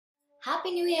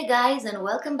Happy New Year guys, and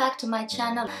welcome back to my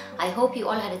channel. I hope you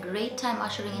all had a great time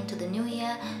ushering into the new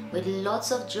year with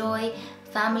lots of joy,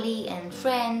 family and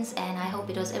friends, and I hope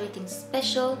it was everything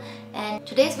special. And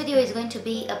today's video is going to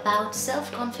be about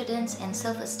self-confidence and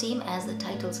self-esteem, as the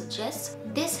title suggests.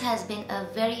 This has been a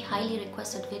very highly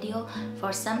requested video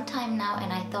for some time now,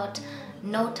 and I thought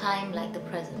no time like the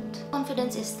present.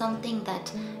 Confidence is something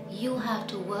that you have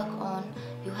to work on,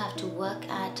 you have to work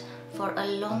at for a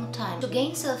long time. To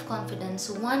gain self-confidence,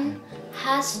 one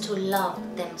has to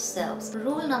love themselves.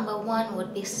 Rule number one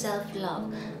would be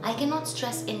self-love. I cannot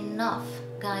stress enough,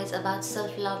 guys, about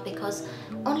self-love, because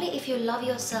only if you love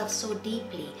yourself so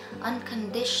deeply,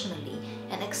 unconditionally,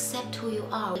 and accept who you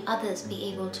are, will others be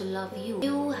able to love you.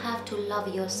 You have to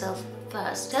love yourself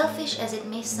first. Selfish as it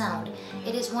may sound,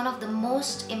 it is one of the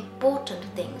most important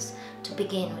things to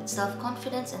begin with: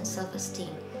 self-confidence and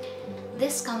self-esteem.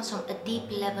 This comes from a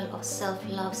deep level of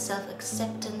self-love,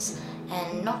 self-acceptance,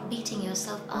 and not beating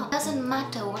yourself up. It doesn't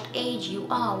matter what age you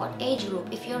are, what age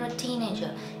group, if you're a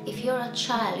teenager, if you're a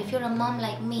child, if you're a mom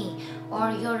like me, or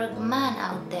you're a man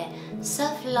out there.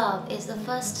 Self-love is the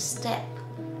first step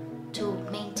to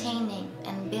maintaining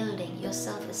and building your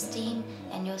self-esteem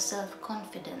and your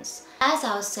self-confidence. As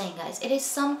I was saying, guys, it is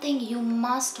something you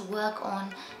must work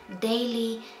on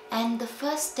daily, and the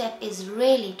first step is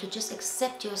really to just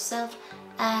accept yourself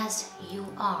as you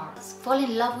are. Fall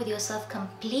in love with yourself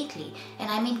completely, and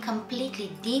I mean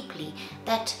completely, deeply,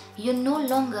 that you no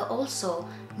longer also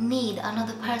need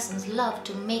another person's love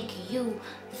to make you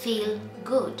feel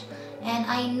good. And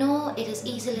I know it is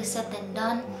easily said than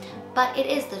done, but it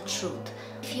is the truth.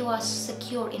 If you are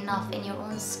secure enough in your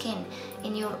own skin,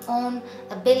 in your own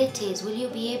abilities, will you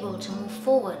be able to move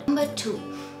forward? Number two,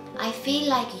 I feel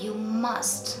like you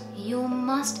must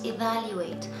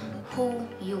evaluate who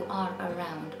you are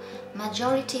around.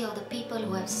 Majority of the people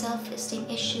who have self-esteem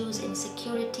issues,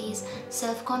 insecurities,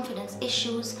 self-confidence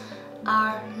issues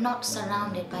are not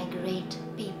surrounded by great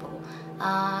people.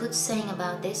 Good saying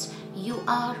about this: you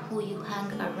are who you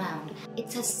hang around.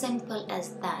 It's as simple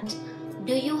as that.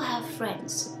 Do you have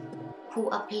friends who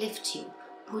uplift you,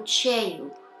 who cheer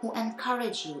you, who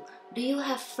encourage you? Do you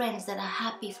have friends that are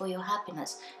happy for your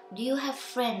happiness? Do you have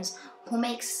friends who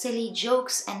make silly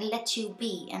jokes and let you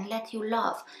be and let you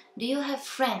laugh? Do you have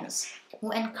friends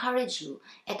who encourage you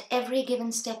at every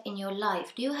given step in your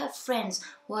life? Do you have friends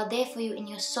who are there for you in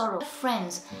your sorrow?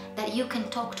 Friends that you can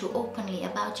talk to openly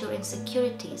about your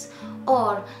insecurities?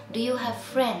 Or do you have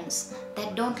friends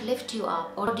that don't lift you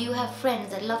up? Or do you have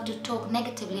friends that love to talk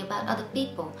negatively about other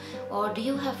people? Or do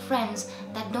you have friends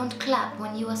that don't clap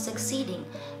when you are succeeding?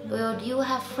 Or do you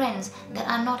have friends that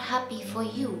are not happy for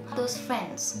you? Those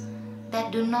friends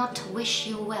that do not wish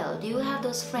you well? Do you have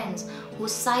those friends who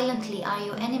silently are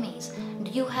your enemies?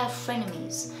 Do you have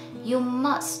frenemies? You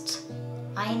must,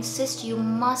 I insist, you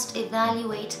must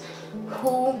evaluate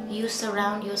who you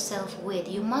surround yourself with.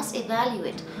 You must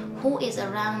evaluate who is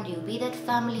around you, be that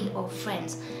family or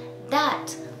friends.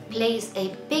 That plays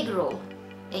a big role,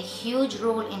 a huge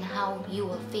role in how you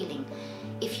are feeling.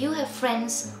 If you have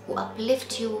friends who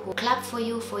uplift you, who clap for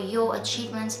you for your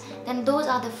achievements, then those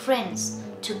are the friends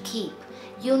to keep.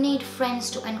 You need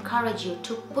friends to encourage you,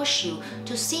 to push you,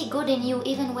 to see good in you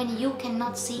even when you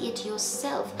cannot see it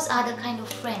yourself. Those are the kind of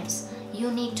friends you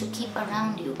need to keep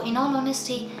around you. In all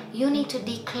honesty, you need to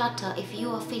declutter if you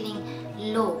are feeling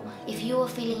low, if you are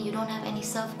feeling you don't have any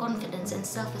self-confidence and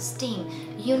self-esteem.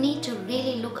 You need to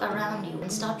really look around you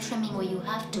and start trimming where you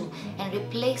have to, and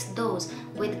replace those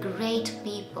with great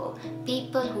people.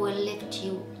 People who will lift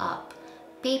you up.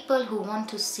 People who want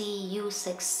to see you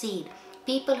succeed.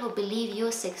 People who believe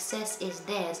your success is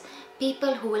theirs.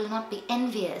 People who will not be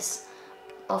envious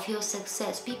of your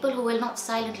success. People who will not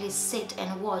silently sit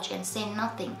and watch and say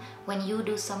nothing when you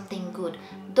do something good.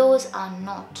 Those are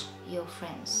not your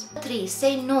friends. 3.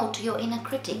 Say no to your inner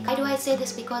critic. Why do I say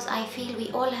this? Because I feel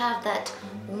we all have that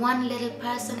one little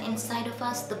person inside of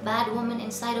us, the bad woman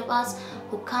inside of us,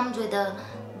 who comes with a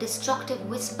destructive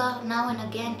whisper now and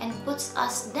again and puts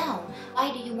us down.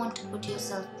 Why do you want to put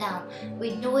yourself down?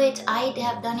 We do it. I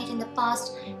have done it in the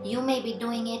past. You may be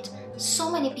doing it. So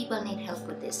many people need help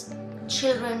with this.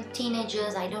 Children,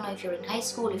 teenagers, I don't know if you're in high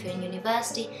school, if you're in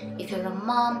university, if you're a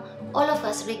mom, all of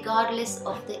us, regardless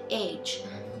of the age,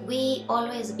 we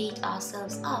always beat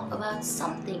ourselves up about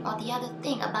something or the other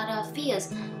thing, about our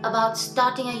fears, about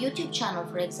starting a YouTube channel,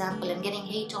 for example, and getting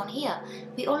hate on here.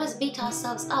 We always beat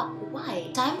ourselves up.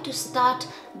 Why? Time to start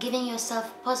giving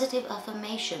yourself positive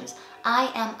affirmations.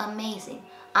 I am amazing.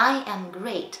 I am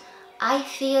great. I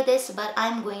fear this, but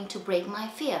I'm going to break my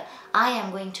fear. I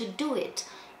am going to do it.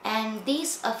 And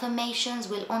these affirmations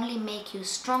will only make you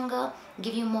stronger,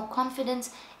 give you more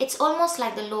confidence. It's almost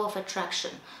like the law of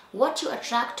attraction. What you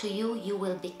attract to you, you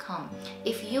will become.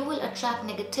 If you will attract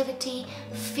negativity,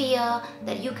 fear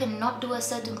that you cannot do a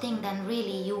certain thing, then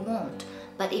really you won't.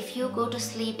 But if you go to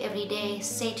sleep every day,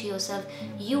 say to yourself,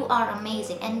 you are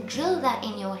amazing, and drill that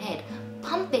in your head.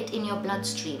 Pump it in your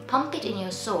bloodstream, pump it in your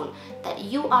soul, that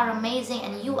you are amazing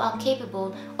and you are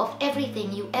capable of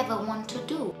everything you ever want to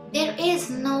do. There is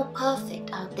no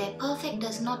perfect out there. Perfect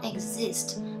does not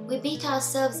exist. We beat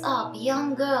ourselves up.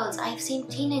 Young girls, I've seen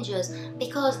teenagers,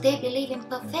 because they believe in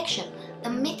perfection. The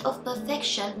myth of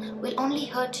perfection will only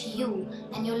hurt you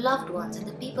and your loved ones and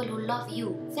the people who love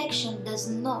you. Perfection does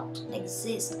not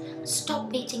exist.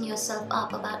 Stop beating yourself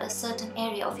up about a certain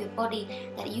area of your body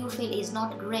that you feel is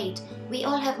not great. We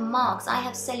all have marks. I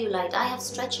have cellulite, I have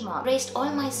stretch marks. I raised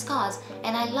all my scars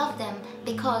and I love them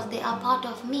because they are part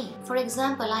of me. For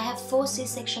example, I have 4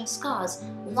 C-section scars,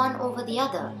 one over the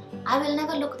other. I will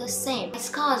never look the same. My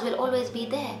scars will always be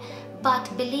there.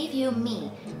 But believe you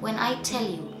me when I tell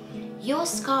you, your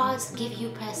scars give you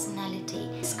personality.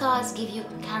 Scars give you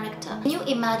character. Can you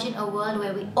imagine a world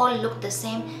where we all look the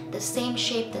same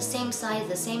shape, the same size,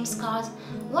 the same scars?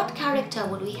 What character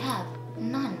would we have?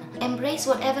 None. Embrace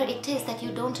whatever it is that you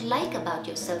don't like about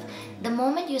yourself. The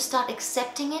moment you start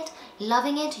accepting it,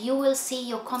 loving it, you will see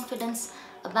your confidence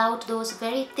about those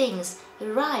very things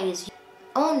rise.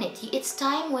 Own it. It's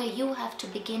time where you have to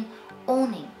begin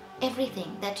owning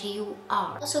everything that you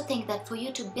are. I also think that for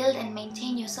you to build and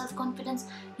maintain your self-confidence,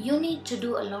 you need to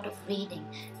do a lot of reading.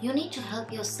 You need to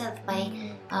help yourself by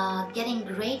getting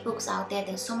great books out there.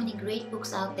 There's so many great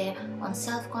books out there on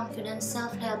self-confidence,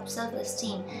 self-help,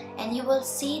 self-esteem, and you will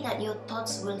see that your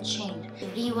thoughts will change.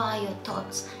 Rewire your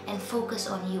thoughts and focus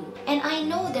on you. And I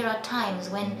know there are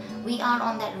times when we are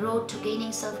on that road to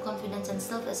gaining self-confidence and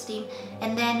self-esteem,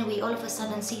 and then we all of a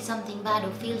sudden see something bad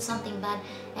or feel something bad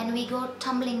and we go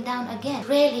tumbling down again.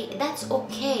 Really, that's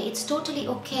okay. It's totally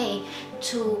okay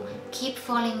to keep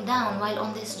falling down while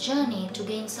on this journey to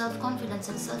gain self-confidence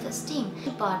and self-esteem.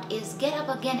 The part is get up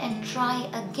again and try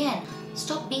again.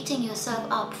 Stop beating yourself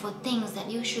up for things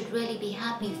that you should really be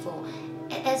happy for.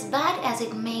 As bad as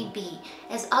it may be,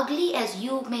 as ugly as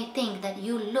you may think that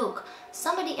you look,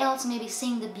 somebody else may be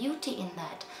seeing the beauty in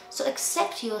that. So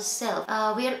accept yourself.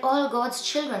 We are all God's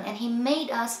children and He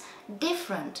made us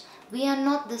different. We are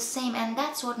not the same, and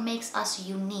that's what makes us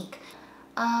unique.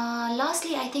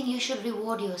 Lastly, I think you should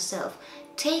reward yourself.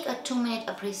 Take a 2-minute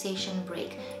appreciation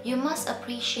break. You must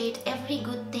appreciate every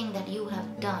good thing that you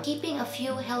have done. Keeping a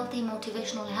few healthy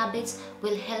motivational habits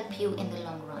will help you in the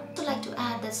long run. I would like to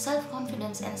add that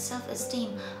self-confidence and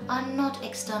self-esteem are not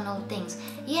external things.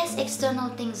 Yes, external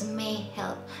things may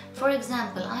help. For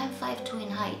example, I am 5'2" in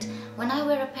height. When I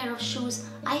wear a pair of shoes,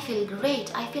 I feel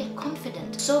great, I feel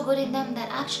confident, so good in them that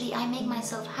actually I make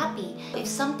myself happy. If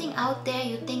something out there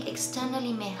you think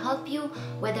externally may help you,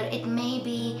 whether it may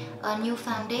be a new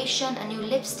foundation, a new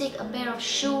lipstick, a pair of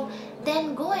shoes,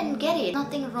 then go and get it.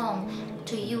 Nothing wrong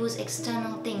to use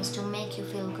external things to make you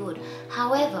feel good.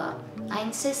 However, I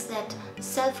insist that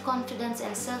self-confidence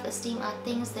and self-esteem are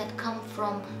things that come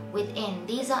from within.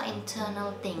 These are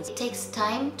internal things. It takes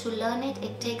time to learn it.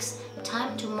 It takes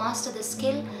time to master the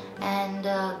skill and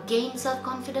gain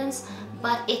self-confidence,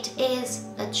 but it is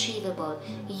achievable.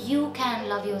 You can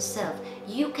love yourself.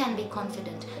 You can be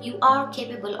confident. You are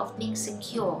capable of being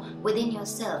secure within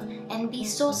yourself, and be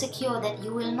so secure that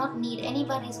you will not need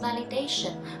anybody's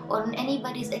validation or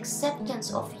anybody's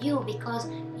acceptance of you, because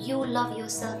you love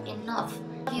yourself enough.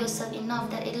 Love yourself enough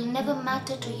that it'll never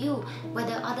matter to you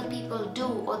whether other people do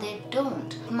or they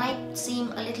don't. It might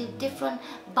seem a little different,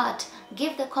 but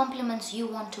give the compliments you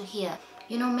want to hear.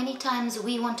 You know, many times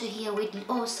we want to hear,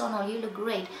 oh Sonal, you look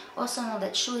great. Oh Sonal,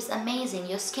 that shoe is amazing.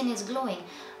 Your skin is glowing.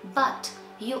 But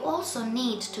you also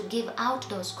need to give out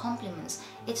those compliments.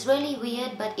 It's really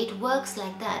weird, but it works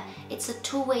like that. It's a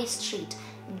two-way street.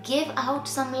 Give out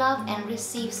some love and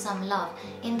receive some love.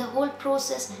 In the whole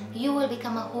process, you will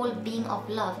become a whole being of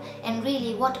love. And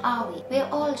really, what are we? We're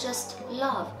all just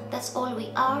love. That's all we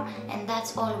are, and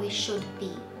that's all we should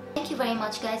be. Thank you very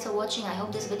much guys for watching. I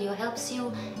hope this video helps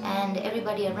you and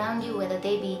everybody around you, whether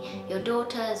they be your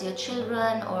daughters, your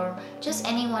children, or just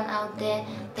anyone out there.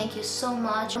 Thank you so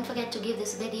much. Don't forget to give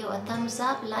this video a thumbs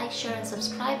up, like, share and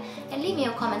subscribe, and leave me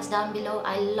your comments down below.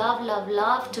 I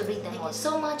love to read them all. Thank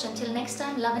you so much. Until next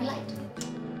time, love and light.